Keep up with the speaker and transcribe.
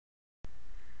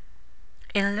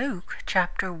In Luke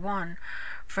chapter 1,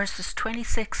 verses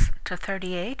 26 to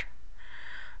 38,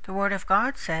 the Word of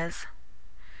God says,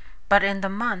 "But in the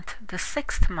month, the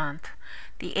 6th month,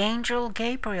 the angel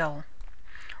Gabriel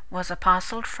was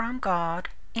apostled from God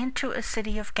into a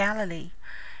city of Galilee,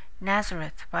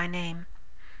 Nazareth by name,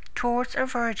 towards a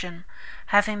virgin,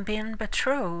 having been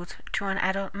betrothed to an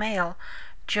adult male,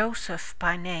 Joseph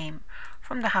by name,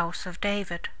 from the house of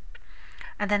David.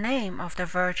 And the name of the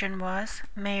virgin was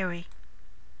Mary.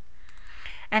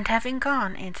 And having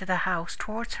gone into the house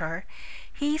towards her,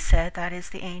 he said," that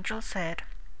is, the angel said,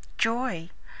 "Joy,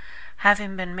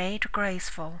 having been made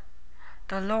graceful,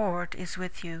 the Lord is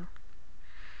with you."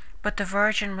 But the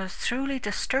virgin was truly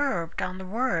disturbed on the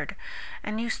word,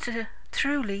 and used to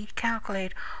truly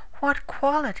calculate what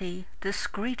quality this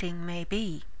greeting may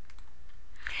be.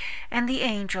 And the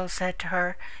angel said to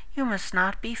her, "You must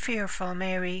not be fearful,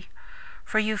 Mary,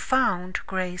 for you found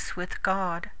grace with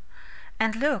God.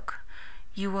 And look,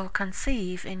 you will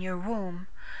conceive in your womb,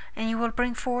 and you will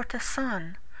bring forth a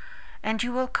son, and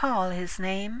you will call his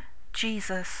name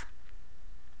Jesus.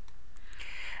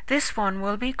 This one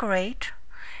will be great,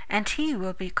 and he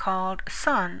will be called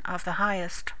Son of the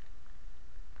Highest.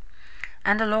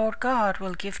 And the Lord God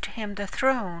will give to him the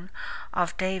throne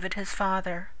of David his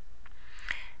father,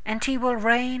 and he will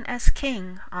reign as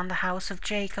king on the house of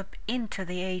Jacob into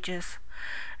the ages,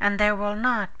 and there will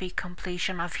not be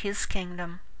completion of his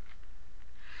kingdom."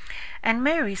 And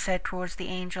Mary said towards the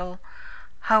angel,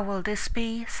 "How will this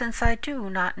be, since I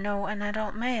do not know an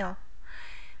adult male?"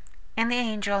 And the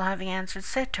angel, having answered,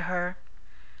 said to her,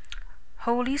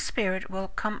 "Holy Spirit will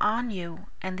come on you,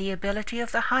 and the ability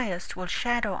of the Highest will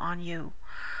shadow on you,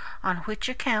 on which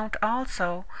account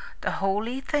also the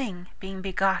holy thing being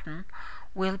begotten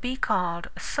will be called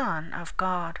Son of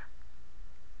God.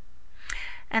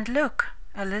 And look,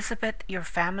 Elizabeth, your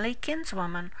family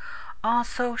kinswoman,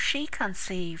 also she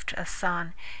conceived a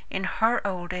son in her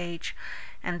old age,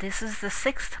 and this is the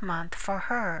 6th month for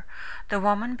her, the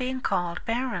woman being called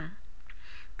barren,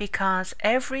 because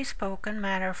every spoken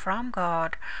matter from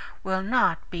God will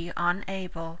not be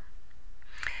unable."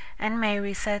 And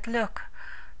Mary said, "Look,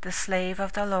 the slave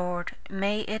of the Lord,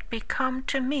 may it become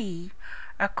to me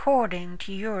according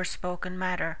to your spoken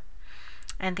matter."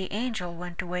 And the angel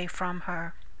went away from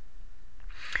her.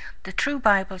 The True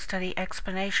Bible Study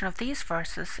explanation of these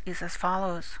verses is as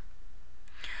follows.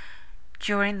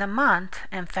 During the month,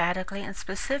 emphatically and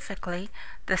specifically,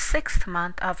 the 6th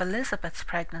month of Elizabeth's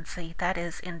pregnancy, that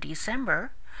is, in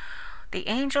December, the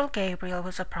angel Gabriel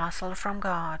was apostled from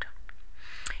God.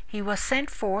 He was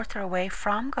sent forth or away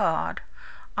from God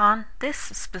on this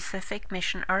specific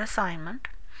mission or assignment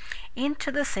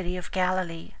into the city of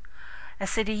Galilee, a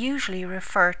city usually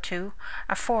referred to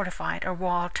a fortified or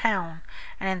walled town,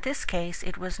 and in this case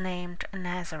it was named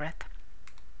Nazareth.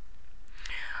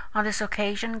 On this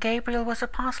occasion, Gabriel was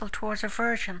apostled towards a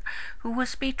virgin who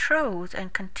was betrothed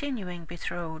and continuing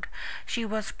betrothed. She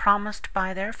was promised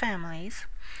by their families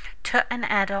to an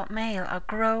adult male, a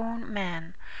grown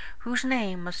man, whose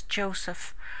name was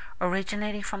Joseph,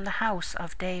 originating from the house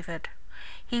of David.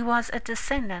 He was a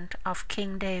descendant of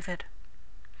King David.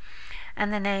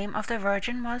 And the name of the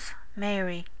virgin was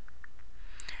Mary.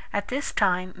 At this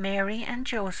time, Mary and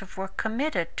Joseph were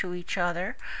committed to each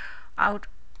other out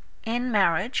in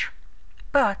marriage,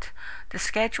 but the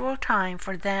scheduled time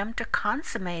for them to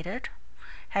consummate it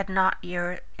had not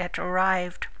yet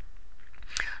arrived.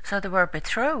 So they were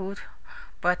betrothed,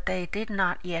 but they did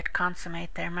not yet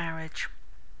consummate their marriage.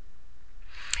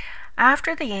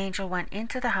 After the angel went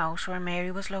into the house where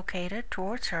Mary was located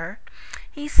towards her,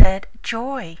 he said,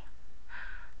 "Joy."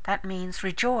 That means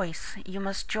rejoice, you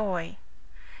must joy.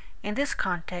 In this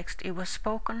context, it was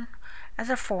spoken as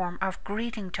a form of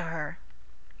greeting to her.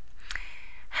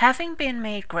 Having been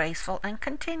made graceful and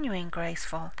continuing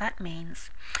graceful, that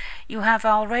means you have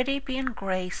already been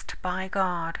graced by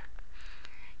God.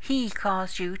 He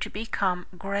caused you to become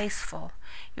graceful.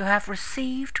 You have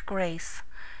received grace,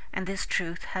 and this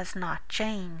truth has not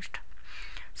changed.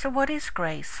 So what is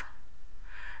grace?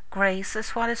 Grace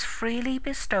is what is freely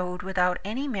bestowed without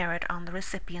any merit on the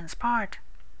recipient's part.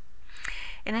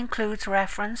 It includes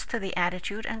reference to the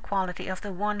attitude and quality of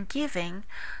the one giving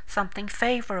something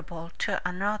favorable to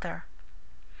another.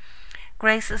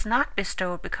 Grace is not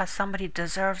bestowed because somebody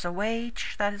deserves a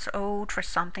wage that is owed for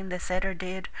something they said or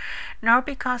did, nor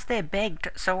because they begged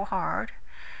so hard,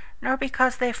 nor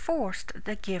because they forced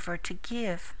the giver to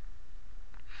give.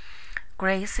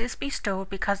 Grace is bestowed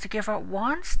because the giver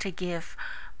wants to give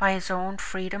by his own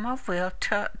freedom of will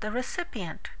to the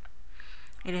recipient.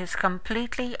 It is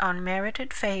completely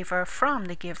unmerited favor from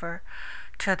the giver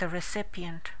to the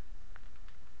recipient.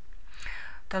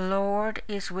 The Lord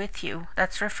is with you.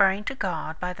 That's referring to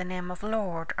God by the name of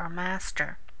Lord or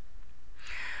Master.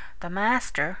 The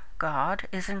Master, God,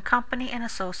 is in company and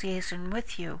association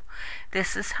with you.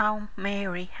 This is how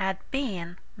Mary had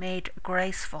been made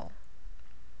graceful.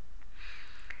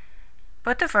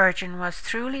 But the Virgin was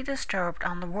truly disturbed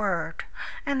on the word,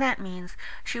 and that means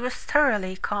she was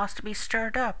thoroughly caused to be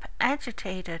stirred up,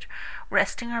 agitated,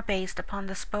 resting or based upon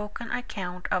the spoken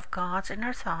account of God's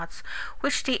inner thoughts,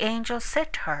 which the angel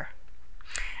said to her.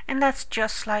 And that's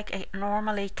just like a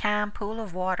normally calm pool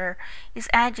of water is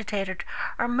agitated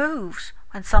or moves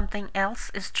when something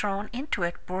else is thrown into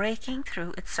it, breaking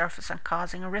through its surface and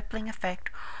causing a rippling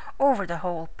effect over the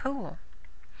whole pool.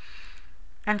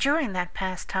 And during that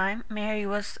past time, Mary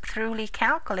was thoroughly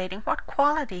calculating what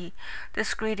quality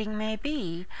this greeting may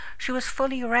be. She was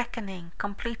fully reckoning,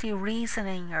 completely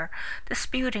reasoning or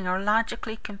disputing or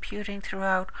logically computing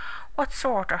throughout what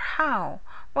sort or how,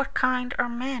 what kind or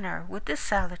manner would this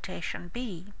salutation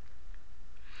be.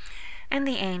 And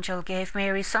the angel gave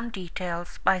Mary some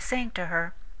details by saying to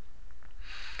her,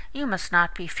 "You must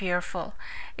not be fearful.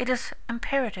 It is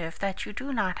imperative that you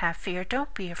do not have fear.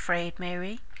 Don't be afraid,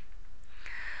 Mary.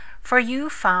 For you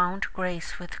found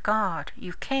grace with God.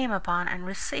 You came upon and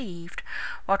received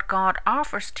what God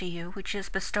offers to you, which is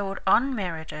bestowed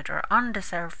unmerited or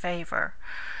undeserved favor,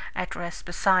 at rest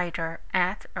beside her,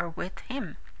 at or with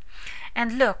him."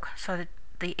 And look, so that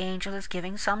the angel is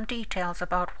giving some details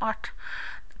about what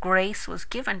grace was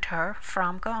given to her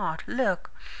from God. Look,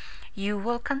 you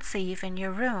will conceive in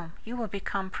your womb, you will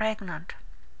become pregnant,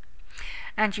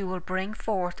 and you will bring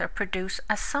forth or produce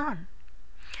a son.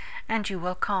 And you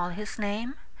will call his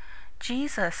name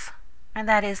Jesus, and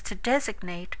that is to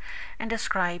designate and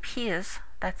describe his,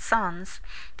 that son's,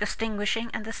 distinguishing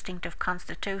and distinctive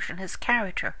constitution, his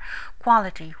character,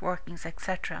 quality, workings,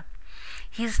 etc.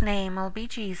 His name will be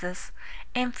Jesus,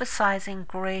 emphasizing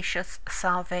gracious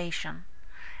salvation,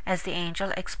 as the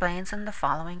angel explains in the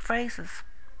following phrases.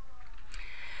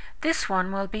 This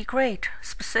one will be great,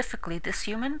 specifically this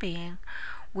human being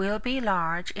will be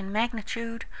large in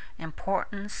magnitude,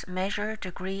 importance, measure,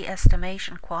 degree,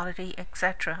 estimation, quality,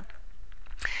 etc.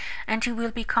 And he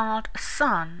will be called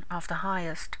Son of the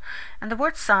Highest. And the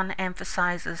word Son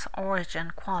emphasizes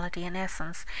origin, quality, and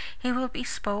essence. He will be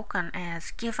spoken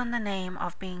as given the name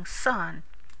of being Son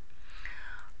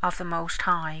of the Most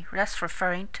High. That's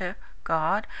referring to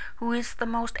God, who is the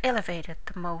most elevated,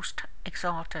 the most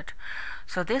exalted.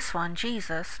 So this one,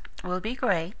 Jesus, will be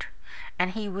great,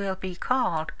 and he will be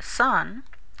called Son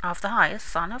of the Highest,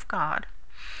 Son of God.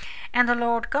 And the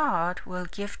Lord God will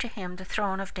give to him the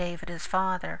throne of David his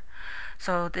father.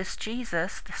 So this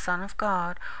Jesus, the Son of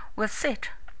God, will sit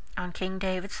on King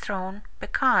David's throne,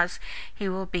 because he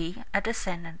will be a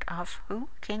descendant of who?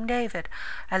 King David,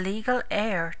 a legal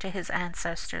heir to his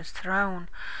ancestors' throne.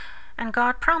 And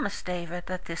God promised David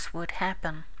that this would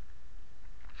happen.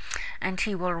 And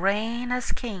he will reign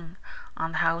as king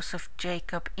on the house of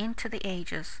Jacob into the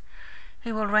ages.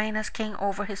 He will reign as king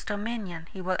over his dominion.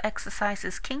 He will exercise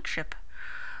his kingship,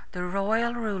 the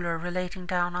royal ruler relating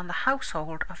down on the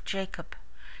household of Jacob,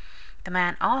 the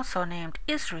man also named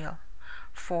Israel,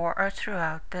 for or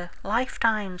throughout the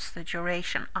lifetimes, the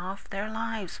duration of their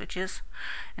lives, which is,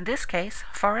 in this case,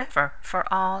 forever,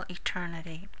 for all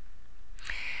eternity.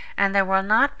 And there will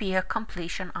not be a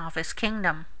completion of his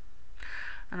kingdom.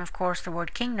 And of course the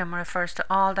word kingdom refers to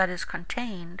all that is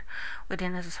contained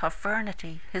within his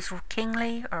sovereignty, his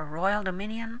kingly or royal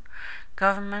dominion,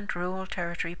 government, rule,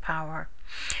 territory, power.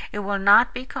 It will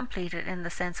not be completed in the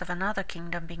sense of another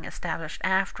kingdom being established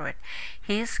after it.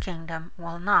 His kingdom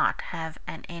will not have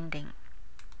an ending.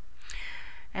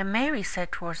 And Mary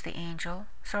said towards the angel,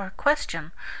 so her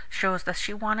question shows that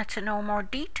she wanted to know more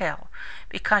detail,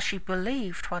 because she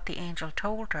believed what the angel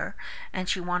told her, and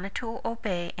she wanted to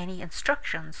obey any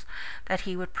instructions that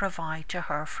he would provide to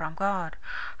her from God.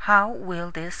 How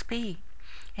will this be?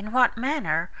 In what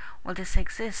manner will this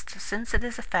exist, since it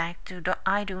is a fact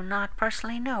I do not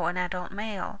personally know an adult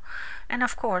male? And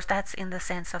of course that's in the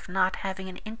sense of not having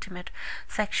an intimate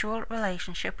sexual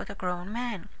relationship with a grown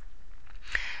man.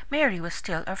 Mary was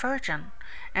still a virgin,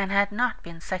 and had not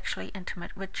been sexually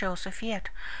intimate with Joseph yet,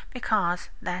 because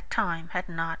that time had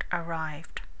not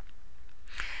arrived.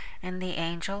 And the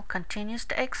angel continues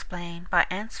to explain by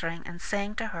answering and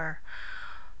saying to her,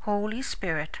 Holy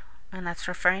Spirit, and that's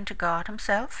referring to God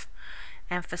himself,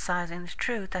 emphasizing the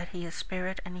truth that he is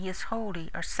spirit and he is holy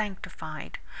or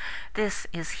sanctified. This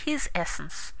is his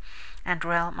essence and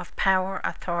realm of power,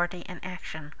 authority, and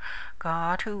action.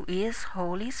 God, who is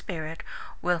Holy Spirit,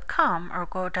 will come or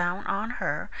go down on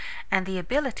her, and the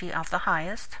ability of the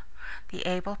highest, the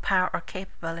able power or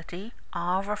capability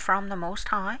of or from the Most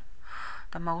High,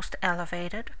 the most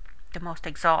elevated, the most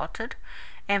exalted,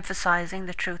 emphasizing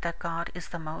the truth that God is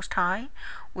the Most High,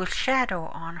 will shadow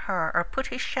on her, or put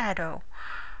his shadow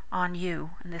on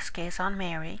you, in this case on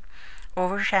Mary,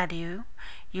 overshadow you.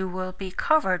 You will be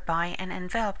covered by and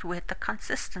enveloped with the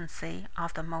consistency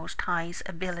of the Most High's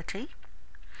ability.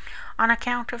 On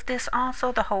account of this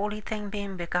also the holy thing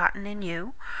being begotten in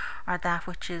you, or that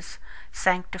which is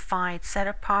sanctified, set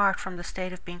apart from the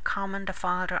state of being common,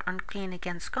 defiled, or unclean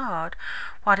against God,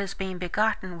 what is being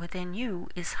begotten within you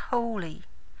is holy.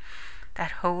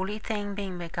 That holy thing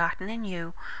being begotten in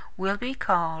you will be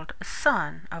called a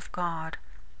Son of God.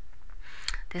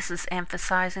 This is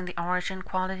emphasizing the origin,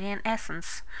 quality, and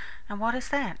essence. And what is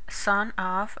that? Son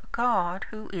of God,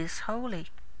 who is holy.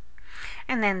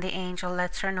 And then the angel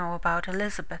lets her know about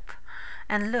Elizabeth.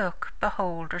 And look,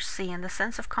 behold, or see, in the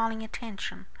sense of calling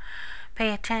attention.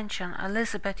 Pay attention,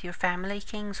 Elizabeth, your family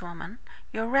kinswoman,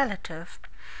 your relative.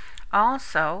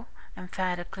 Also,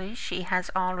 emphatically, she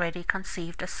has already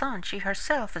conceived a son. She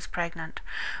herself is pregnant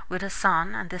with a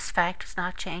son, and this fact has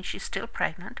not changed. She's still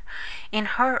pregnant in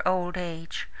her old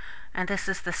age, and this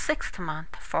is the 6th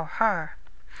month for her.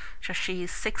 So she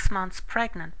is 6 months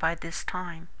pregnant by this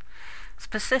time.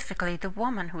 Specifically, the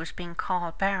woman who is being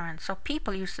called barren. So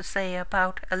people used to say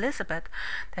about Elizabeth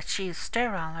that she is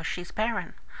sterile or she's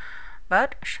barren.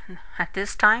 But at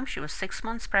this time she was 6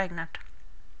 months pregnant.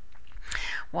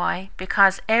 Why?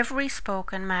 Because every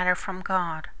spoken matter from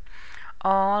God,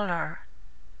 all or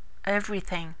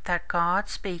everything that God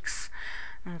speaks,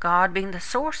 and God being the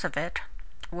source of it,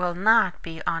 will not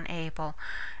be unable.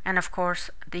 And of course,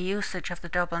 the usage of the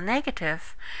double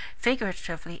negative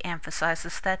figuratively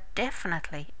emphasizes that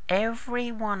definitely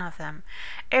every one of them,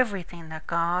 everything that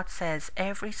God says,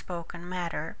 every spoken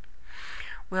matter,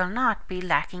 will not be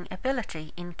lacking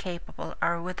ability, incapable,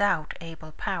 or without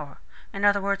able power. In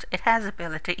other words, it has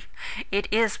ability. It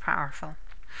is powerful.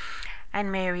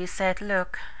 And Mary said,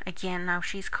 look, again, now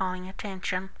she's calling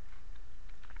attention,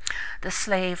 the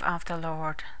slave of the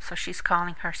Lord. So she's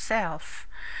calling herself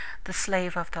the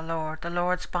slave of the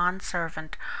Lord's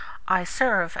bondservant. I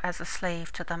serve as a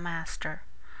slave to the master.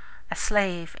 A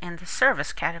slave in the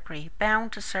service category,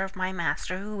 bound to serve my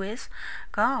master, who is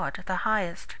God, the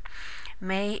highest.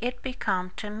 May it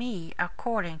become to me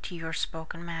according to your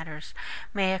spoken matters.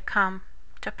 May it come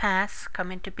to pass,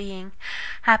 come into being,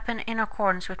 happen in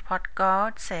accordance with what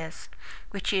God says,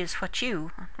 which is what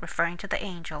you, referring to the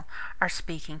angel, are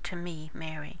speaking to me,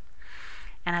 Mary.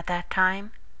 And at that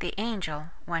time the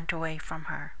angel went away from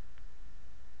her.